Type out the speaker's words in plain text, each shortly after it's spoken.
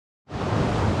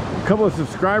A couple of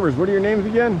subscribers. What are your names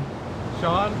again?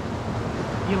 Sean,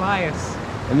 Elias.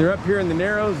 And they're up here in the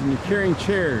Narrows and you're carrying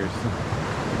chairs.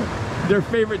 Their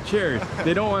favorite chairs.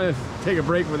 They don't want to take a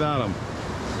break without them.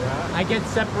 Yeah. I get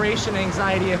separation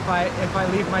anxiety if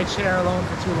I leave my chair alone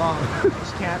for too long. I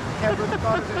just can't live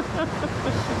without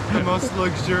it. The most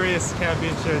luxurious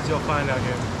camping chairs you'll find out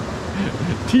here.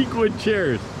 Teakwood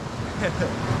chairs.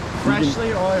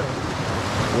 Freshly oiled.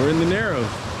 We're in the Narrows.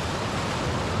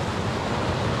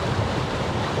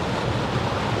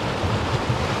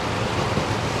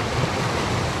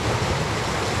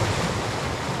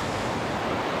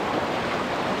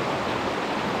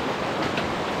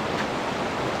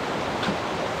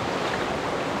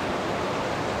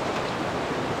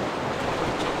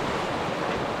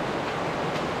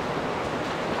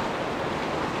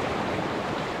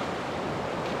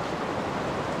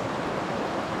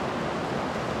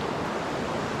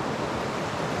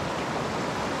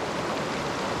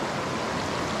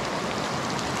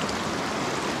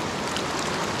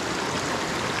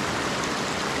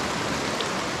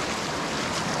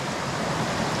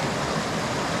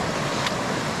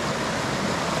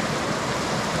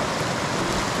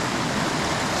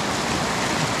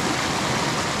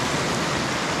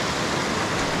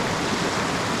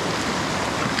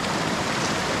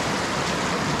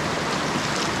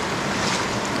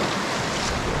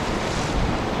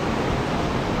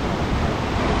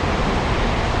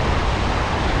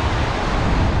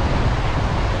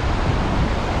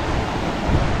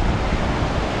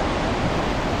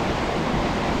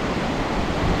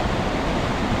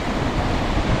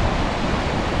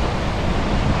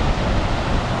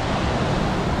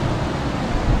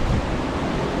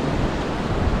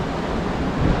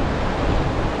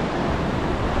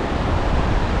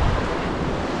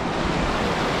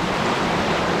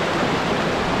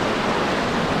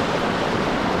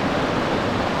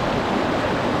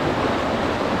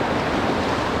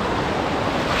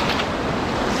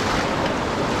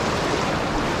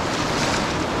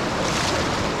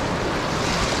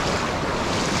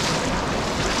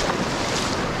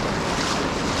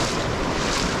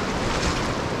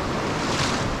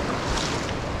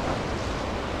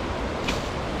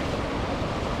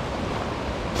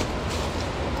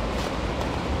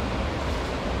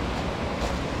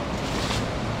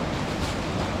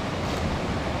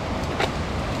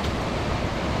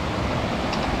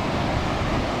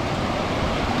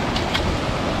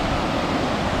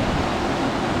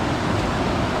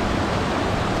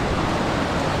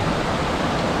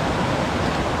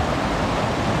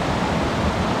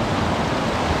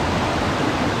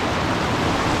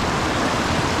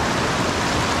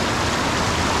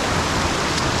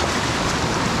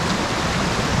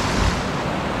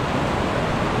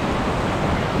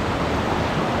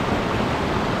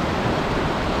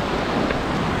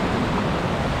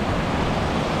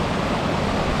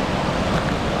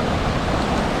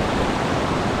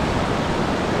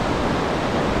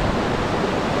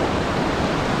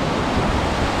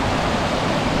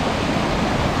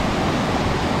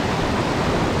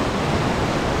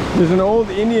 There's an old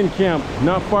Indian camp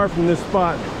not far from this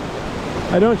spot.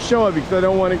 I don't show it because I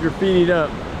don't want it graffitied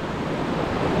up.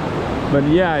 But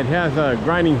yeah, it has a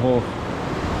grinding hole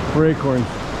for acorns.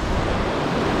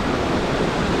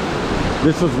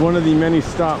 This was one of the many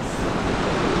stops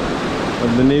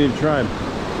of the native tribe.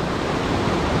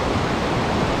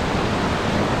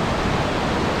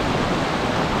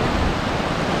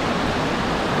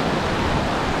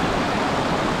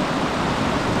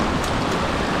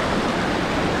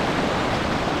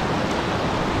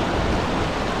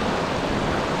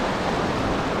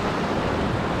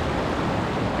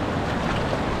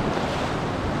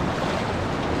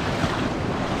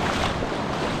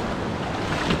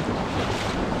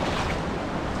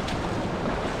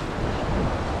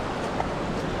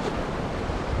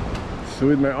 So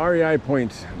with my REI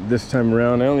points this time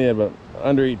around, I only had about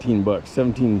under 18 bucks,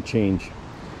 17 and change.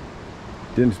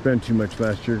 Didn't spend too much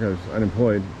last year because I was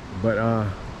unemployed. But I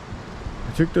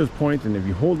took those points, and if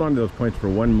you hold on to those points for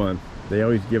 1 month, they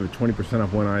always give a 20%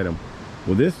 off one item.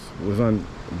 Well, this was on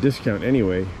discount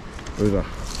anyway. It was a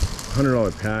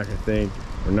 $100 pack, I think,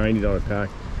 or $90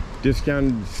 pack.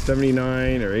 Discounted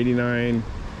 79 or 89.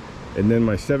 And then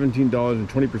my $17 and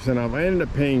 20% off, I ended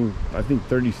up paying, I think,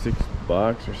 36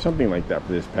 bucks or something like that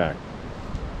for this pack.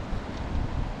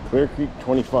 Clear Creek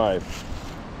 25,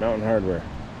 Mountain Hardware.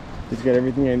 It's got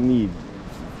everything I need.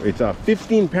 It's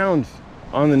 15 pounds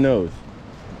on the nose.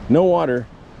 No water.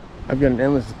 I've got an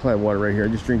endless supply of water right here. I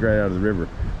just drink right out of the river.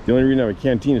 The only reason I have a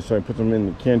canteen is so I put them in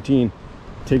the canteen,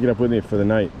 take it up with me for the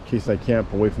night in case I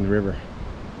camp away from the river.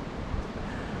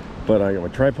 But I got my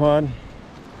tripod.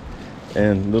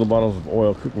 and little bottles of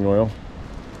oil, cooking oil.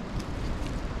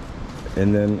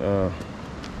 And then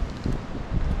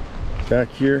back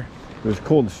here, it was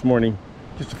cold this morning,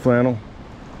 just a flannel.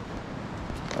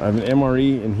 I have an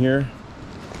MRE in here,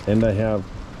 and I have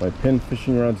my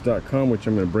penfishingrods.com, which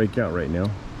I'm going to break out right now.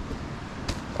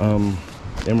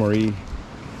 MRE,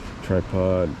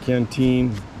 tripod,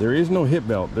 canteen. There is no hip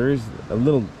belt. There is a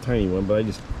little tiny one, but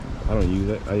I don't use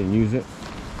it. I didn't use it.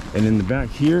 And in the back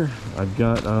here, I've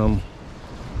got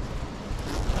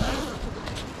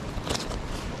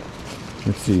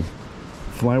let's see,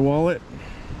 fly wallet,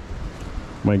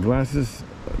 my glasses,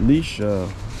 leash,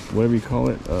 whatever you call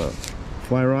it,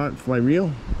 fly rod, fly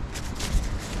reel,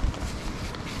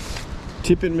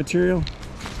 tippet material,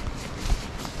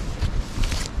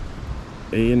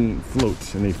 and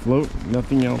floats, and they float,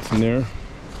 nothing else in there.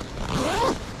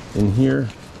 In here,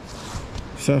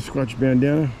 Sasquatch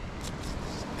bandana,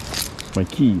 my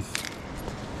keys,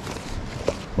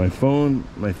 my phone,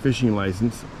 my fishing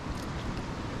license,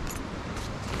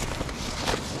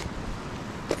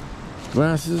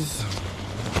 glasses,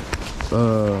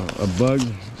 a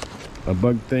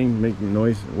bug thing making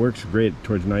noise. It works great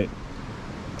towards night.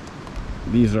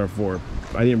 These are for,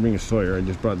 I didn't bring a Sawyer, I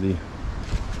just brought the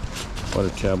water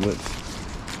tablets.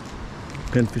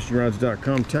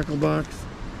 penfishingrods.com tackle box.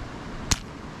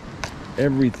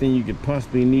 Everything you could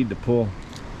possibly need to pull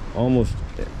almost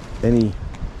any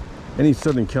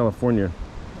Southern California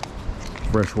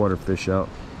freshwater fish out.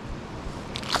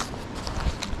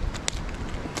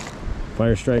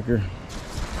 Fire striker,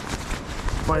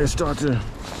 fire starter,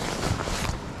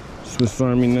 Swiss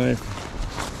Army knife.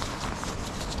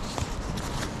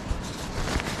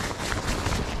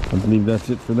 I believe that's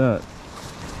it for that.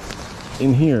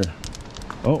 In here,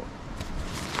 oh,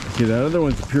 okay, that other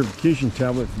one's a purification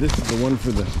tablet. This is the one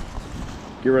for the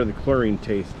get rid of the chlorine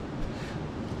taste.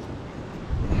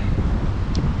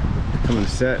 Come in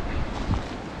set.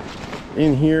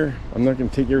 In here, I'm not going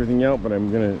to take everything out, but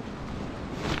I'm going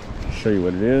to show you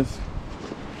what it is.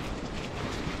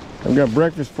 I've got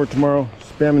breakfast for tomorrow,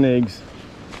 spam and eggs,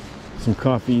 some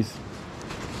coffees,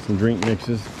 some drink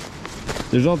mixes.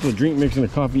 There's also a drink mix and a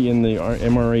coffee in the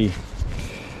MRE.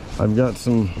 I've got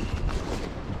some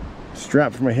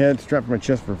strap for my head, strap for my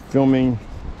chest for filming.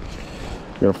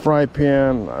 I've got a fry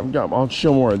pan. I'll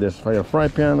show more of this. I got a fry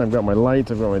pan, I've got my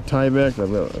lights, I've got my Tyvek,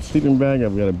 I've got a sleeping bag,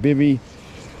 I've got a bivvy,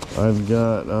 I've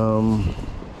got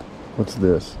what's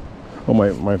this? Oh,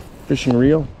 my fishing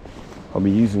reel. I'll be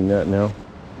using that now.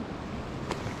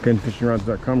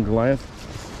 penfishingrods.com Goliath.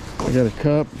 I got a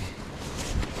cup.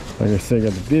 Like I said, I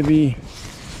got the bivvy.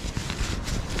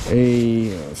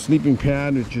 A sleeping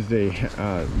pad, which is a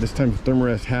this time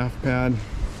Thermarest half pad.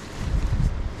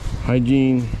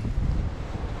 Hygiene.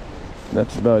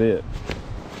 That's about it.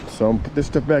 So I'm gonna put this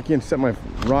stuff back in, set my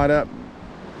rod up,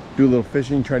 do a little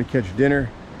fishing, try to catch dinner,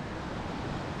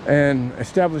 and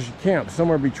establish a camp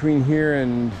somewhere between here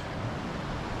and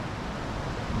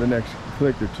the next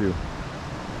click or two.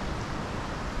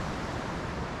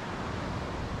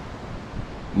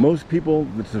 Most people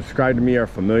that subscribe to me are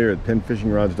familiar with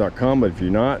penfishingrods.com, but if you're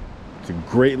not, it's a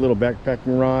great little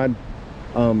backpacking rod.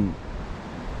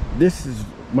 This is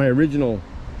my original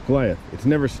Goliath. It's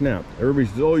never snapped. Everybody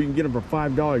says, oh, you can get them for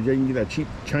 $5. Yeah, you can get that cheap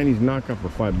Chinese knockoff for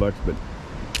 $5, but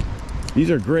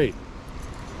these are great.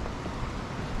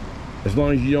 As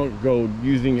long as you don't go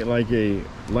using it like a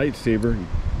lightsaber.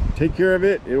 Take care of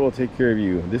it, it will take care of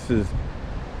you. This is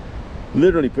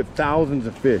literally put thousands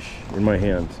of fish in my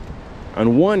hands.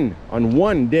 On one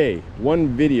day,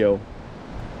 one video,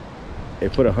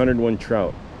 it put 101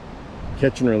 trout.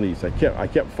 Catch and release. I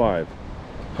kept 5.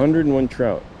 101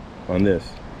 trout on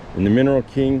this. In the Mineral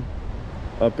King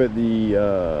up at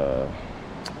the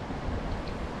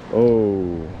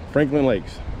Franklin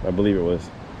Lakes, I believe it was.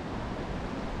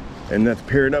 And that's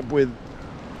paired up with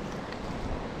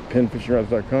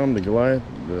penfishingrods.com, the Goliath,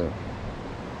 the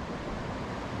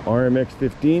RMX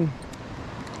 15,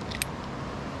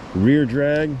 rear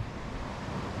drag,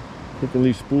 quick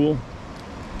release spool.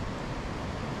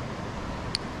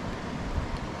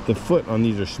 The foot on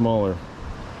these are smaller.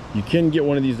 You can get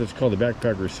one of these that's called the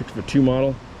Backpacker 6'2"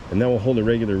 model, and that will hold a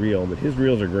regular reel, but his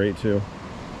reels are great too.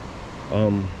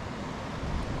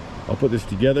 I'll put this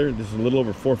together. This is a little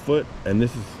over 4 foot, and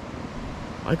this is,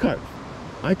 I caught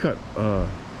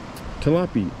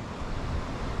tilapia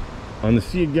on the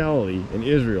Sea of Galilee in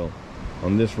Israel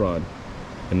on this rod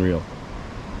and reel.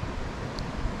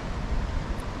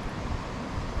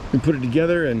 We put it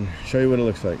together and show you what it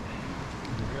looks like.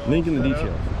 Link in the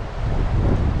details.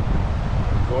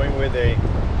 Going with a,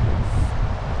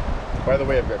 by the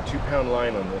way, I've got 2-pound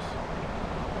line on this.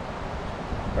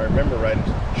 If I remember right, it's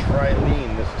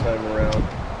Trilene this time around.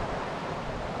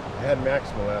 I had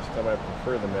Maxima last time. I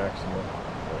prefer the Maxima.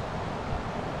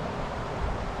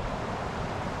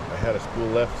 I had a spool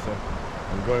left, so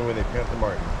I'm going with a Panther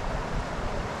Martin.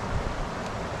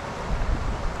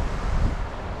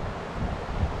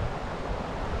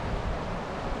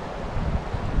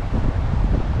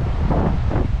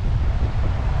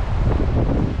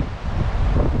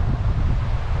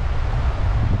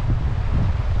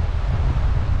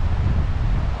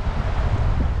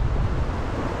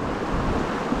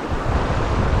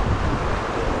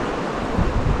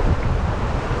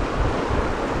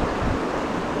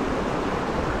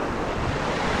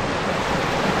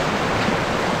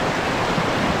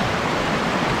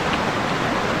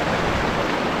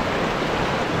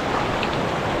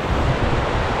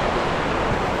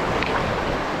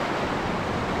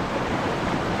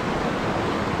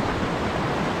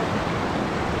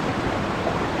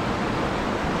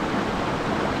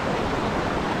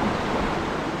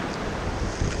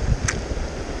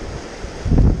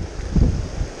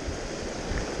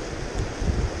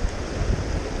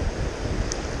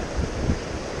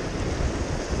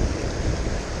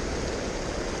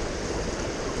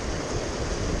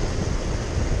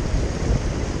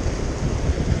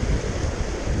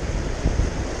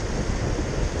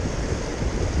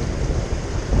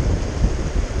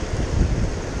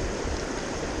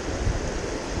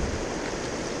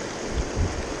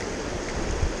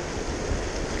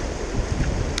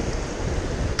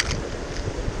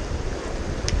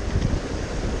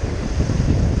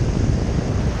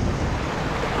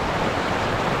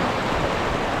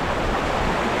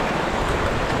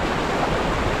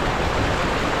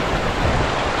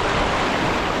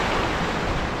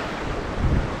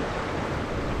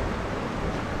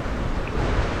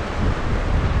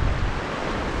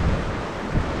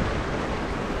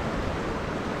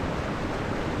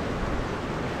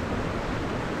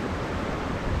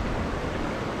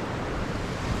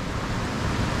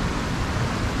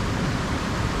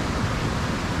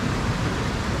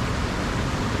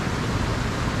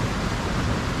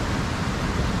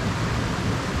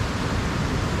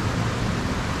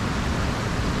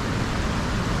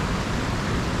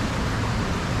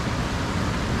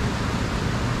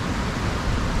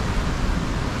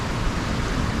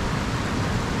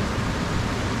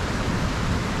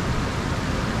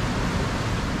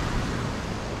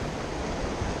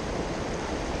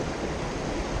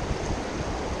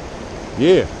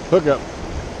 Yeah, hook up.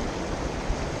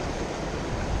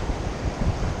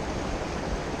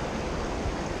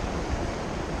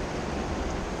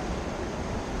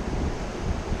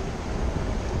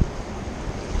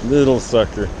 Little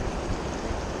sucker.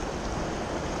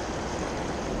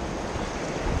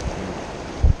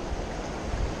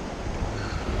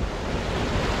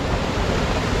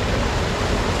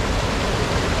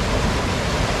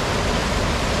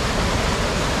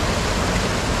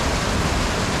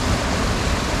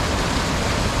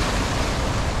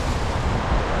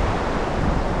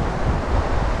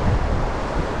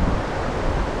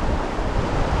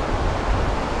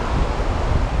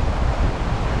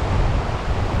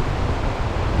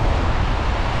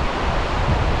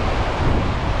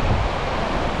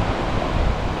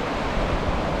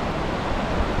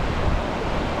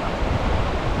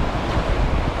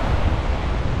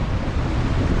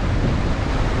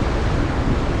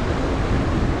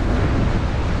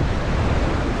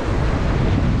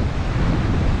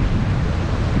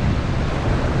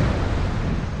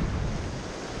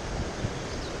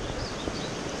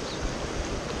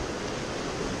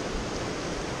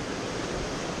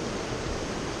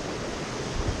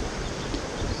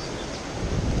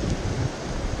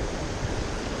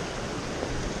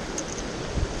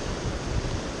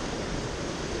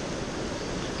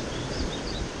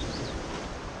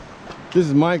 This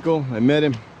is Michael. I met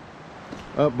him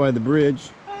up by the bridge.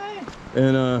 Hi.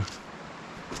 And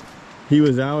he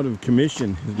was out of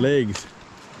commission, his legs.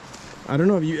 I don't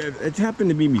know if it's happened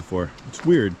to me before. It's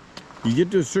weird. You get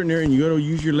to a certain area and you go to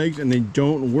use your legs and they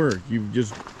don't work.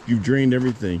 You've drained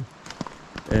everything.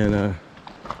 And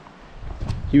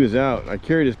he was out. I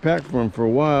carried his pack for him for a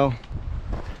while,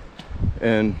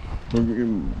 and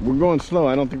we're going slow.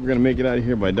 I don't think we're gonna make it out of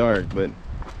here by dark, but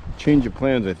change of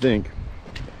plans, I think.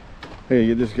 Hey,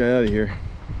 get this guy out of here.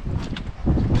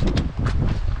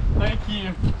 Thank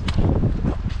you.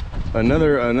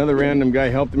 Another random guy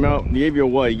helped him out. He gave you a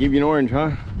what? He gave you an orange,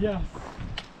 huh? Yes.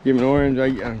 Give him an orange.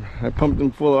 I pumped him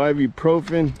full of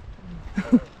ibuprofen.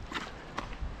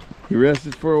 He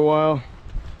rested for a while.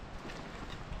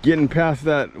 Getting past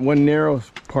that one narrow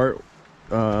part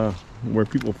where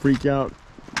people freak out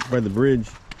by the bridge.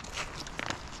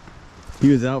 He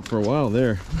was out for a while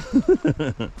there.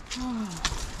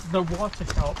 The water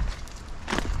helped.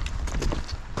 I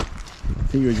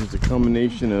think it was just a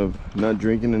combination of not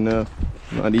drinking enough,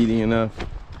 not eating enough,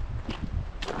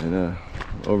 and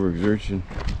overexertion.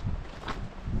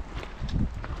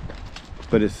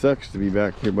 But it sucks to be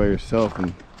back here by yourself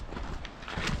and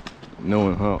no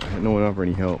one offer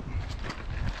any help.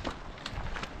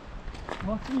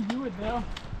 What can you do it now?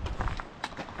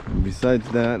 And besides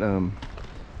that,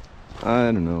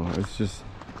 I don't know. It's just,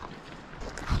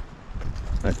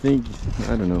 I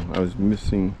don't know. I was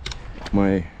missing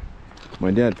my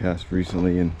dad passed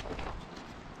recently, and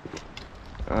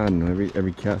I don't know.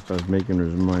 Every cast I was making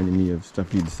was reminding me of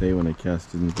stuff he'd say when I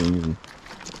casted and things, and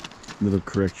little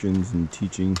corrections and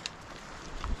teaching.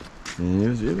 And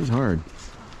it was hard.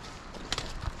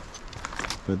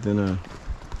 But then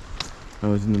I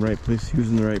was in the right place. He was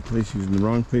in the right place. He was in the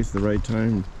wrong place at the right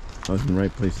time. I was in the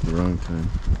right place at the wrong time.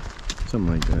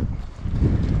 Something like that.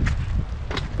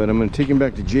 But I'm gonna take him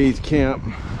back to Jay's camp,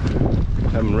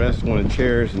 have him rest on one of the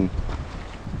chairs, and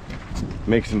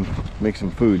make some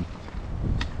food.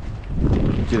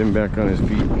 Get him back on his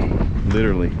feet,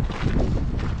 literally.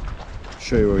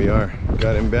 Show you where we are.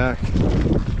 Got him back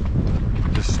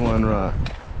to Swan Rock.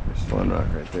 There's Swan Rock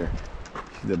right there.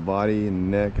 See the body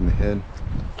and the neck and the head.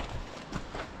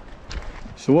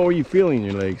 So what were you feeling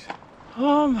in your legs?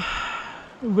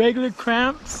 Regular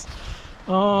cramps.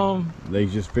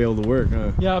 Legs just failed to work,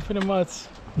 huh? Yeah, pretty much.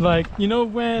 Like, you know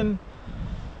when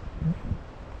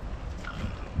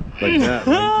Like that,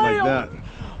 like that.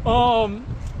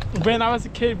 When I was a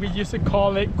kid, we used to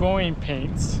call it growing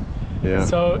pains. Yeah.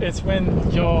 So it's when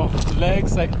your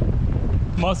legs, like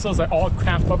muscles, are all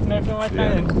cramped up and everything like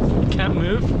that, and you can't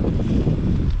move.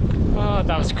 Oh,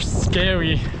 that was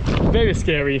scary, very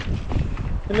scary.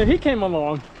 And then he came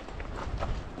along.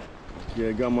 Yeah,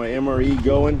 I got my MRE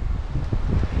going,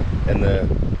 and the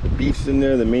beef's in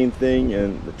there, the main thing,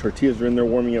 and the tortillas are in there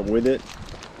warming up with it.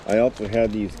 I also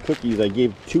had these cookies. I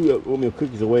gave 2 oatmeal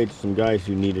cookies away to some guys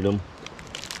who needed them.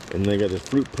 And I got this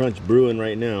fruit punch brewing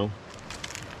right now.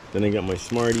 Then I got my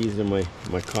Smarties and my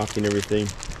coffee and everything.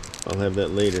 I'll have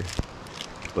that later.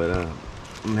 But I'm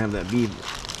gonna have that beef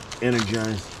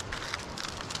energized.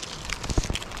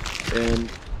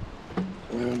 And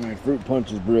my fruit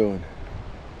punch is brewing.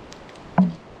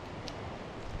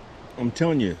 I'm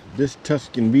telling you, this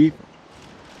Tuscan beef,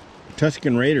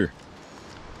 Tuscan Raider,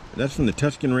 that's from the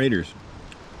Tuscan Raiders.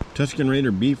 Tuscan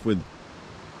Raider beef with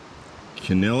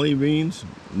cannelli beans,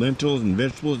 lentils, and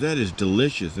vegetables. That is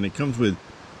delicious, and it comes with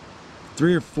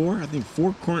 3 or 4, I think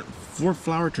 4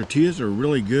 flour tortillas are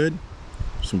really good.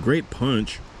 Some great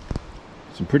punch,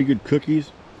 some pretty good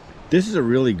cookies. This is a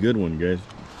really good one, guys.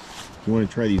 If you want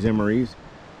to try these MREs,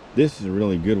 this is a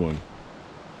really good one.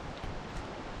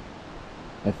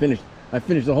 I finished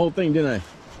the whole thing, didn't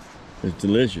I? It's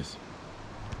delicious.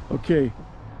 Okay,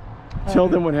 tell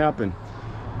them what happened.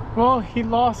 Well, he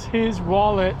lost his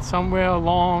wallet somewhere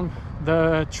along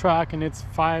the track, and it's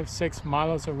 5-6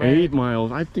 miles away. 8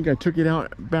 miles. I think I took it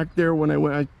out back there when I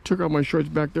went. I took out my shorts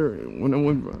back there when I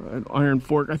went at Iron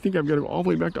Fork. I think I've got to go all the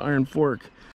way back to Iron Fork.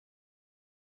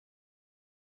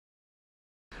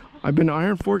 I've been to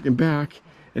Iron Fork and back,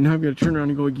 and now I've got to turn around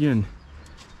and go again.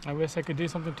 I wish I could do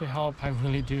something to help. I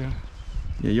really do.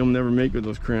 Yeah, you'll never make it with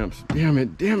those cramps. Damn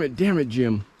it, damn it, damn it,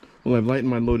 Jim. Well, I've lightened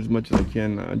my load as much as I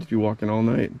can. I'll just be walking all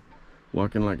night.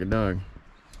 Walking like a dog.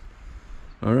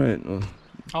 All right. Well,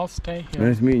 I'll stay here.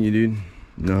 nice meeting you, dude.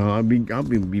 No, I'll be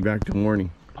back till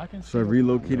morning. So I've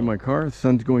relocated my car. The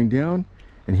sun's going down,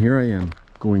 and here I am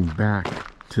going back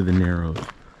to the Narrows.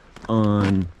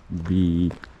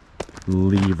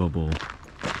 Unbelievable.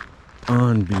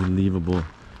 Unbelievable.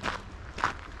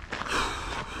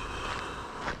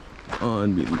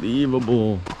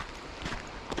 Unbelievable.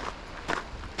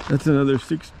 That's another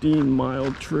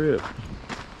 16-mile trip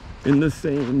in the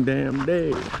same damn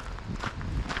day.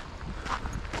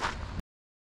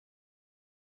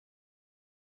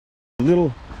 A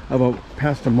little about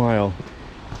past a mile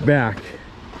back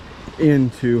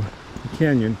into the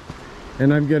canyon,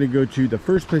 and I've got to go to the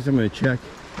first place I'm going to check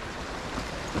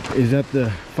is at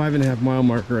the 5.5 mile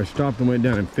marker. I stopped and went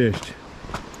down and fished,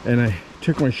 and I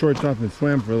took my shorts off and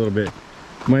swam for a little bit.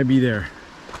 Might be there.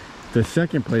 The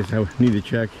second place I need to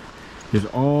check is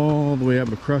all the way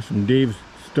up across from Dave's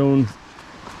stone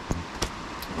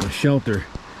shelter.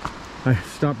 I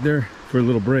stopped there for a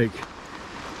little break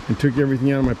and took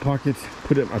everything out of my pockets.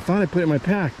 I thought I put it in my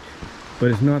pack,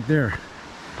 but it's not there.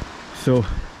 So it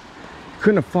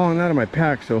couldn't have fallen out of my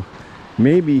pack, so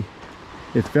maybe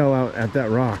it fell out at that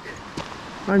rock.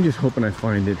 I'm just hoping I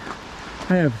find it.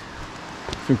 I have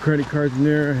some credit cards in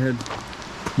there. I had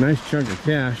Nice chunk of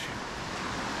cash.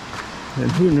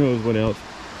 And who knows what else.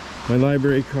 My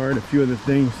library card, a few other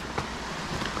things.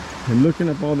 And looking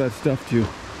up all that stuff to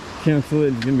cancel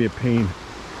it is gonna be a pain.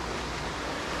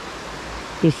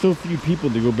 There's so few people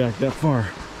to go back that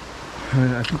far.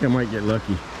 I think I might get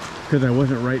lucky because I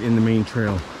wasn't right in the main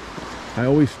trail. I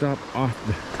always stop off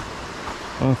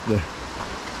the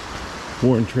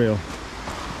worn trail,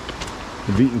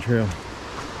 the beaten trail.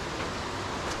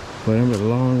 But I have a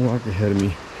long walk ahead of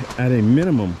me. At a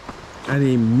minimum,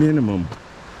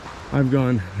 I've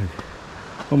gone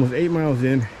almost 8 miles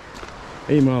in,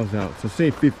 8 miles out. So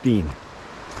say 15.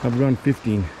 I've gone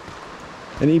 15.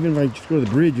 And even if I just go to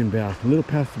the bridge and back, a little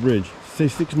past the bridge, say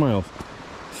 6 miles.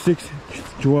 6,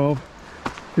 12,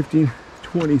 15,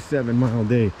 27 mile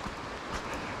day.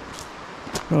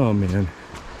 Oh man.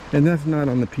 And that's not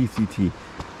on the PCT.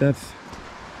 That's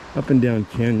up and down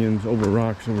canyons, over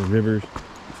rocks, over rivers,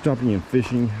 stopping and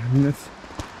fishing. I mean,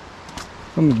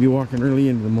 I'm gonna be walking early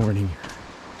into the morning.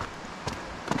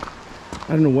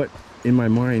 I don't know what in my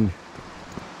mind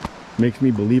makes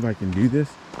me believe I can do this,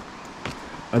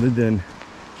 other than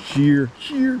sheer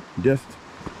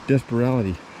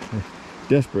desperation.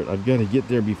 Desperate. I've got to get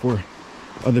there before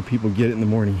other people get it in the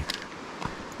morning.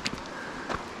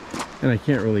 And I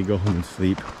can't really go home and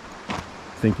sleep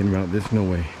thinking about this. No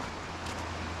way.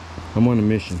 I'm on a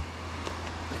mission.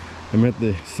 I'm at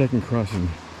the second crossing.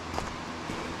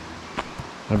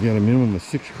 I've got a minimum of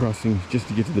 6 crossings just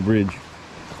to get to the bridge.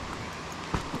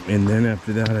 And then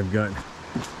after that I've got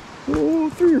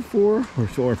 3 or 4 or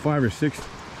so, or 5 or 6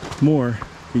 more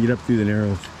to get up through the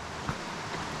Narrows.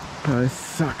 This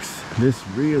sucks. This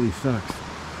really sucks.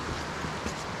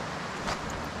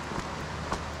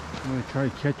 I'm gonna try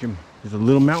to catch him. There's a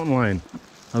little mountain lion.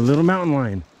 A little mountain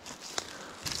lion.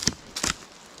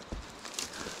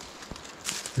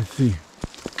 Let's see.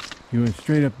 He went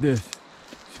straight up this.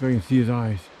 See if I can see his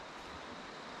eyes.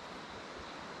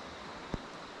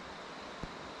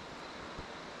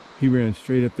 He ran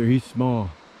straight up there. He's small.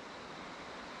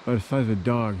 About the size of a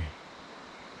dog.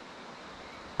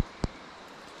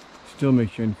 Still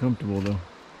makes you uncomfortable though,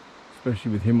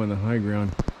 especially with him on the high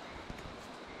ground.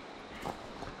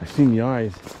 I seen the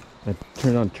eyes. I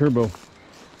turned on turbo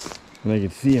and I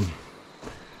could see him.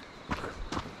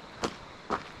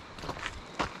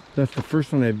 That's the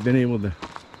first one I've been able to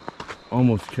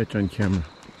almost catch on camera.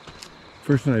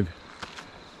 First one I've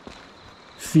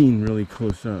seen really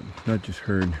close up, not just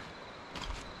heard.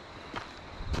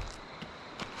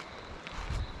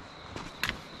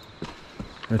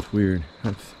 That's weird.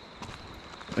 That's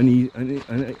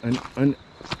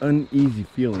uneasy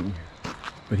feeling,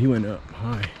 but he went up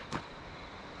high.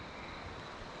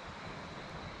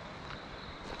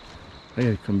 I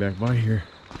gotta come back by here,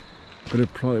 but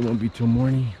it probably won't be till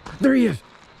morning. There he is!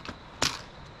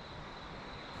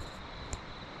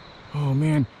 Oh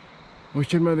man, I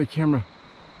wish I had my other camera.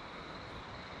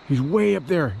 He's way up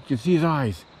there. You can see his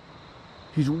eyes.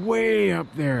 He's way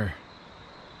up there.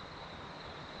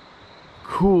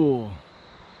 Cool.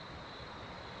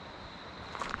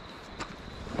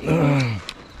 A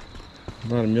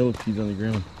lot of millipedes on the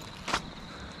ground.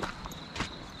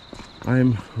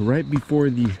 I'm right before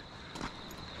the,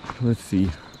 let's see,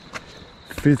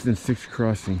 5th and 6th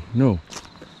crossing. No.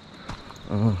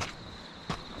 Let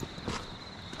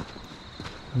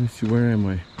me see, where am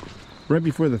I? Right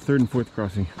before the 3rd and 4th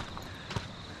crossing.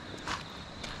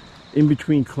 In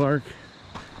between Clark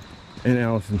and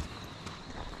Allison.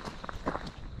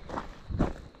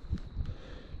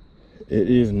 It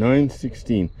is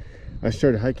 9:16. I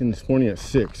started hiking this morning at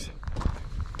 6.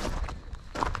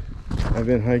 I've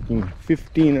been hiking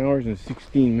 15 hours and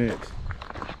 16 minutes.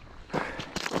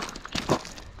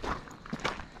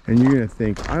 And you're gonna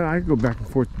think, I go back and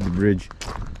forth to the bridge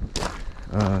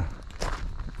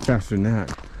faster than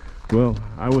that. Well,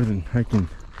 I wasn't hiking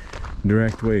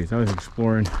direct ways. I was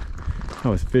exploring, I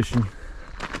was fishing,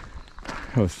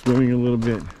 I was swimming a little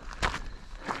bit,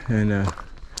 and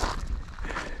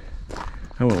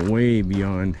I went way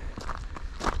beyond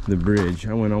the bridge.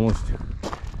 I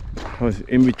was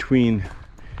in between,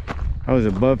 I was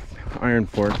above Iron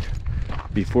Fork,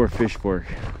 before Fish Fork,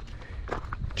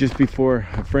 just before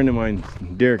a friend of mine,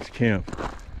 Derek's camp.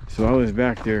 So I was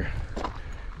back there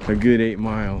a good 8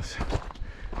 miles.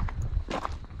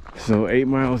 So 8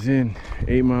 miles in,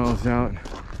 8 miles out.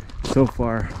 So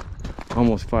far,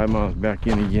 almost 5 miles back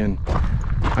in again.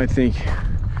 I think,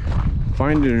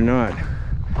 find it or not,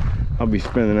 I'll be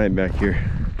spending the night back here.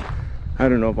 I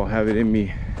don't know if I'll have it in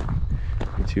me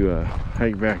to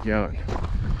hike back out.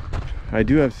 I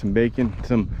do have some bacon,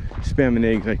 some spam and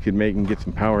eggs I could make and get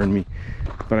some power in me,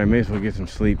 but I may as well get some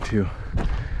sleep too.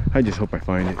 I just hope I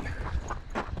find it.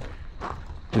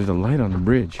 There's a light on the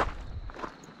bridge.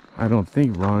 I don't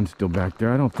think Ron's still back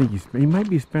there. I don't think he might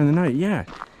be spending the night. Yeah,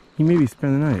 he may be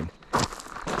spending the night.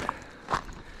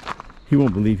 He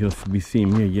won't believe he'll be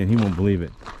seeing me again. He won't believe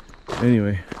it.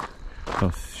 Anyway,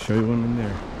 I'll show you when I'm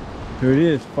there. Here it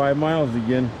is, 5 miles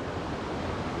again.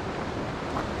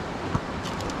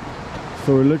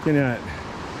 So we're looking at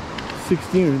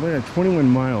 16, we're looking at 21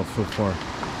 miles so far.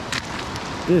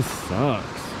 This sucks.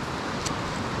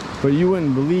 But you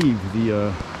wouldn't believe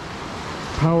the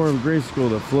power of Grayskull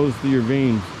that flows through your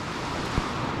veins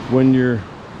when your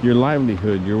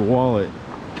livelihood, your wallet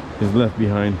is left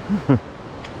behind.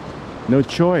 No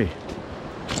choice.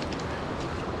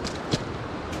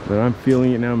 But I'm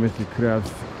feeling it now, Mr.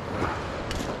 Krabs.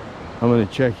 I'm gonna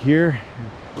check here.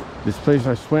 This place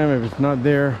I swam, if it's not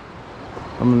there,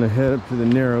 I'm gonna head up to the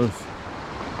Narrows.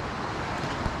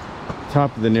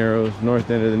 Top of the Narrows,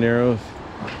 north end of the Narrows,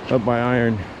 up by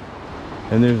Iron.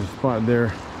 And there's a spot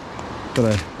there that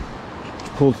I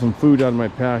pulled some food out of my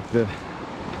pack that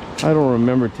I don't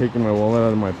remember taking my wallet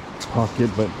out of my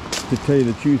pocket, but to tell you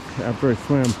the truth, after I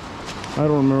swam, I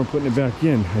don't remember putting it back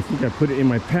in. I think I put it in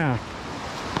my pack,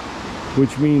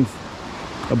 which means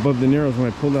above the Narrows when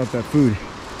I pulled out that food,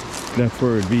 that's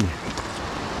where it would be.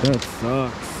 That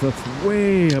sucks. That's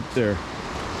way up there.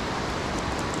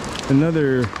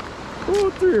 Another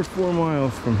 3 or 4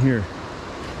 miles from here.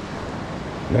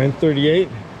 9:38.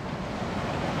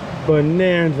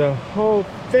 Bonanza. Oh,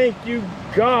 thank you,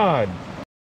 God.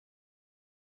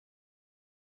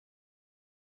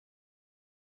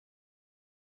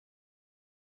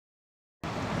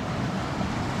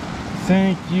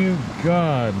 Thank you,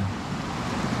 God.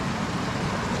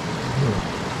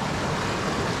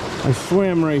 I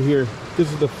swam right here.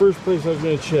 This is the first place I was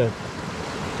going to check.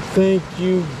 Thank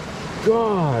you,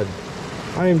 God.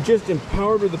 I am just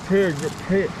empowered with the power of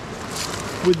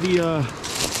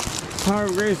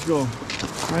Grayskull.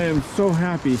 I am so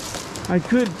happy. I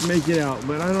could make it out,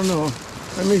 but I don't know.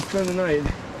 I may spend the night.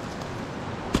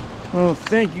 Oh,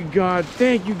 thank you, God.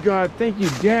 Thank you, God. Thank you,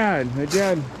 Dad. My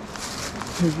dad,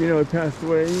 you know, he passed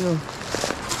away. You know,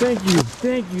 thank you,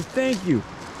 thank you, thank you.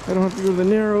 I don't have to go to the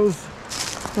Narrows.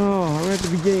 Oh, I'm at the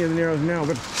beginning of the Narrows now,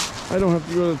 but I don't have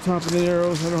to go to the top of the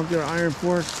Narrows. I don't have to go to Iron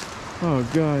Fork. Oh,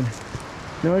 God.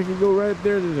 Now I can go right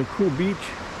there. There's a cool beach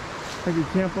I could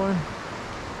camp on.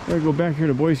 Or I go back here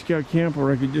to Boy Scout camp,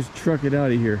 or I could just truck it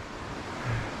out of here.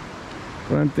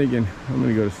 But I'm thinking I'm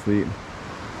gonna go to sleep.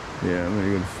 Yeah, I'm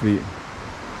gonna go to sleep.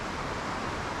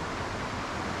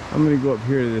 I'm gonna go up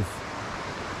here to this.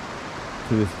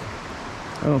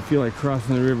 I don't feel like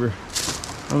crossing the river.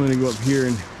 I'm gonna go up here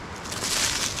and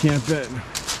camp at.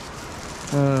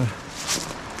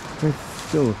 It's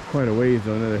still quite a ways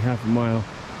though, another half a mile.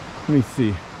 Let me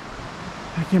see.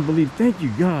 I can't believe. Thank you,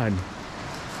 God.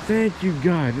 Thank you,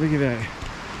 God. Look at that.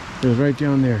 It was right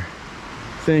down there.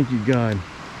 Thank you, God.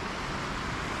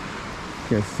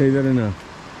 Can't say that enough.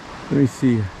 Let me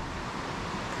see.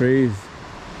 Praise.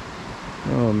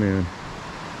 Oh, man.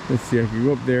 Let's see. I could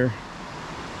go up there,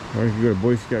 or I could go to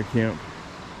Boy Scout camp.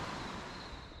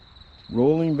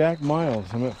 Rolling back miles.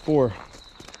 I'm at 4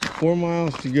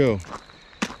 miles to go.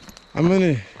 I'm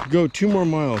gonna go 2 more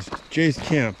miles. Jay's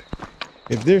camp.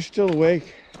 If they're still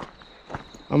awake,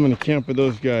 I'm gonna camp with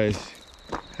those guys,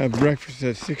 have breakfast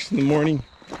at 6 in the morning,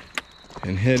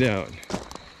 and head out.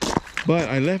 But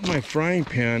I left my frying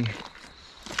pan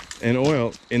and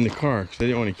oil in the car because I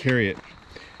didn't want to carry it.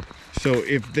 So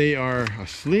if they are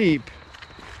asleep,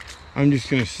 I'm just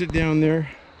gonna sit down there.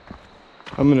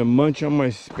 I'm gonna munch on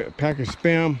my pack of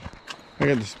Spam. I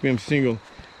got the Spam single.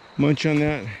 Munch on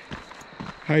that,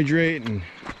 hydrate, and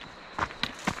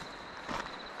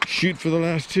shoot for the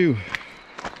last 2.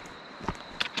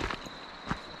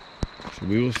 So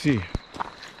we will see.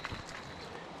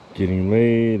 Getting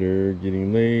later,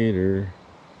 getting later.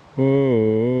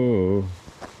 Whoa.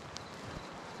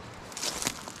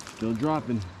 Still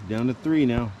dropping, down to 3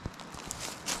 now.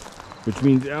 Which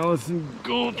means Allison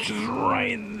Gulch is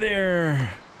right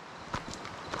there.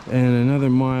 And another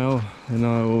mile, and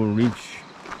I will reach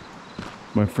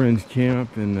my friend's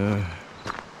camp, and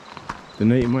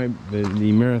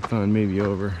the marathon may be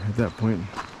over at that point.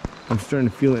 I'm starting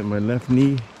to feel it in my left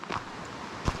knee,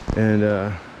 and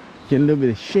getting a little bit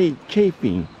of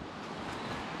chafing.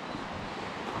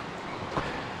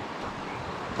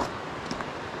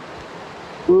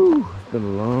 Woo! It's been a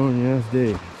long ass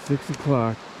day. 6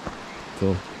 o'clock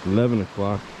till 11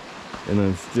 o'clock, and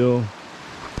I'm still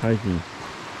hiking.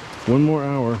 1 more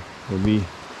hour will be,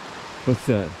 what's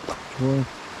that? 12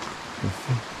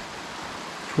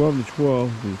 to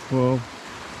 12 will be 12.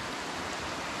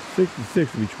 6 to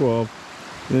 6 will be 12.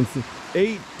 And then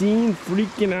 18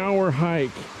 freaking hour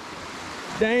hike.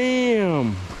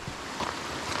 Damn.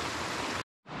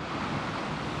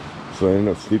 So I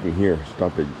ended up sleeping here.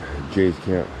 Stopped at Jay's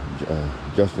camp,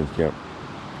 Justin's camp.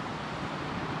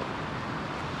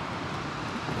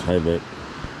 Private.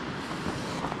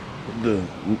 The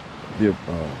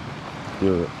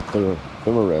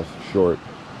thermal rest short,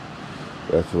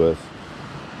 SOS,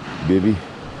 bibby,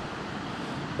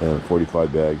 and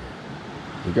 45 bag.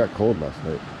 It got cold last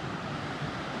night.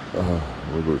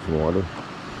 We'll go get some water,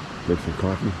 make some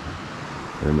coffee,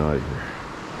 and I'm out of here.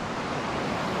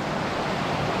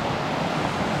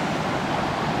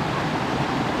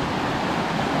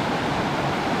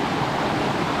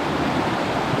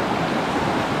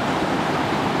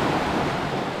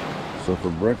 So for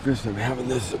breakfast, I'm having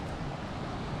this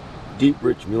deep,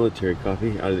 rich military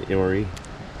coffee out of the MRE,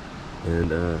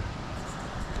 and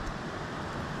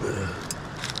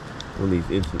one of these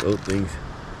instant oat things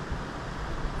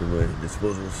in my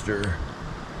disposable stir.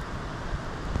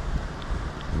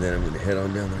 And then I'm going to head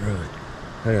on down the road.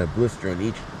 I got a blister on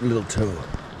each little toe.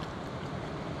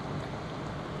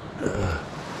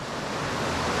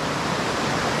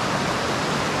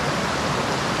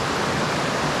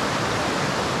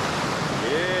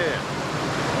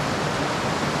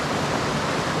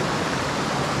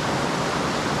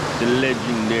 The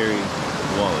legendary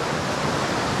wallet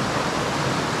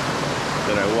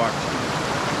that I walked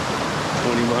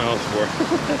 20 miles for.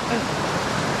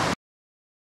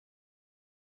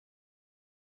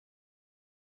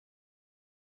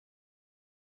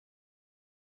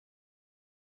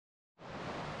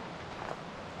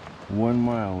 One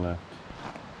mile left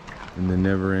in the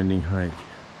never-ending hike.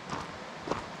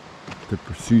 The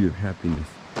pursuit of happiness.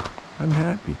 I'm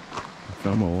happy. I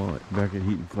found my wallet back at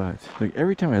Heaton Flats. Like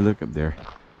every time I look up there,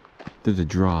 there's a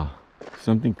draw,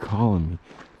 something calling me.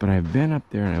 But I've been up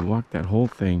there and I walked that whole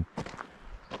thing,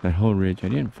 that whole ridge. I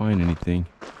didn't find anything.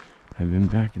 I've been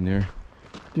back in there.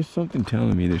 Just something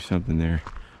telling me there's something there.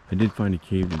 I did find a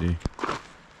cave today.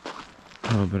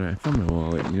 Oh, but I found my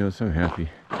wallet, you know, so I'm happy.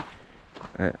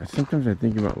 Sometimes I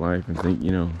think about life and think,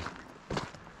 you know,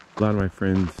 a lot of my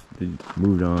friends, they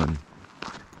moved on.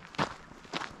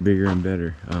 Bigger and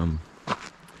better.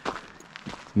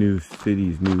 New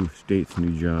cities, new states,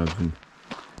 new jobs,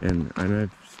 and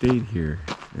I've stayed here,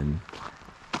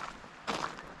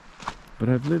 but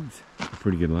I've lived a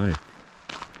pretty good life.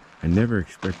 I never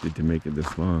expected to make it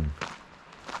this long.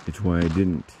 It's why I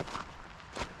didn't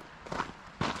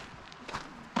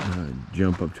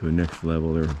jump up to a next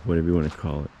level or whatever you want to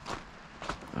call it.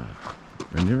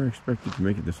 I never expected to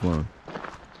make it this long.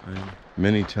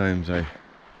 Many times I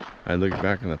look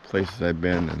back on the places I've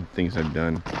been and things I've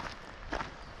done,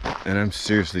 and I'm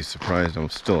seriously surprised I'm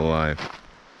still alive.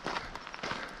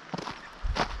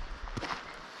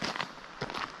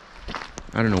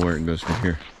 I don't know where it goes from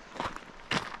here.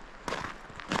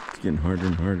 It's getting harder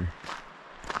and harder.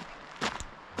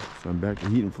 So I'm back to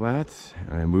Heaton Flats.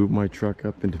 I moved my truck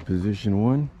up into position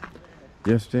 1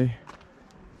 yesterday.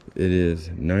 It is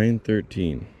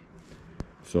 9:13.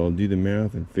 So I'll do the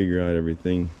math and figure out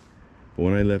everything. But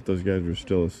when I left, those guys were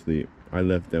still asleep. I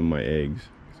left them my eggs,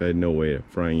 because I had no way of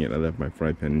frying it. I left my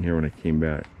fry pan in here when I came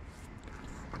back.